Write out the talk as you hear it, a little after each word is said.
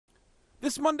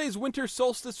This Monday's winter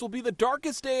solstice will be the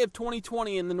darkest day of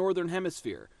 2020 in the northern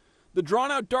hemisphere. The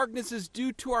drawn-out darkness is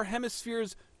due to our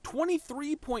hemisphere's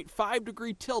 23.5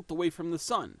 degree tilt away from the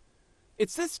sun.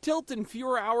 It's this tilt and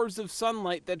fewer hours of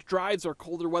sunlight that drives our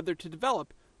colder weather to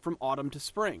develop from autumn to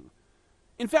spring.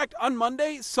 In fact, on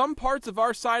Monday, some parts of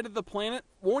our side of the planet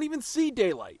won't even see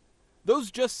daylight. Those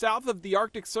just south of the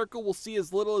Arctic Circle will see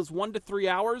as little as 1 to 3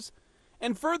 hours,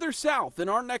 and further south, in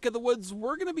our neck of the woods,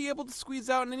 we're going to be able to squeeze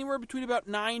out anywhere between about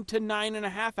 9 to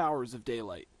 9.5 hours of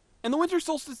daylight. And the winter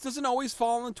solstice doesn't always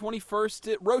fall on the 21st.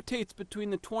 It rotates between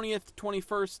the 20th,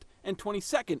 21st, and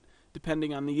 22nd,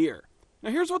 depending on the year. Now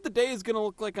here's what the day is going to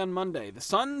look like on Monday. The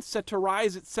sun set to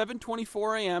rise at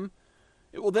 7:24 a.m.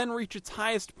 It will then reach its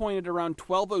highest point at around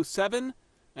 12:07,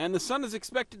 and the sun is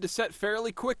expected to set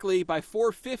fairly quickly. By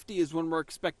 4:50 is when we're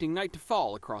expecting night to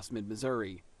fall across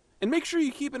mid-Missouri. And make sure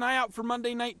you keep an eye out for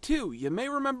Monday night too. You may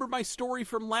remember my story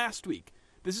from last week.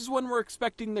 This is when we're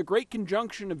expecting the great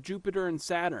conjunction of Jupiter and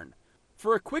Saturn.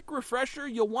 For a quick refresher,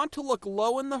 you'll want to look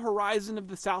low in the horizon of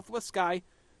the southwest sky,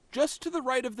 just to the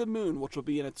right of the moon, which will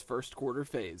be in its first quarter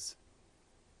phase.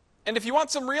 And if you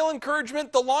want some real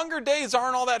encouragement, the longer days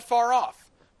aren't all that far off.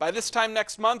 By this time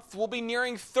next month, we'll be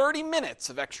nearing 30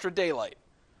 minutes of extra daylight.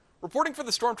 Reporting for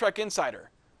the Storm Track Insider,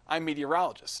 I'm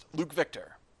meteorologist Luke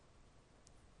Victor.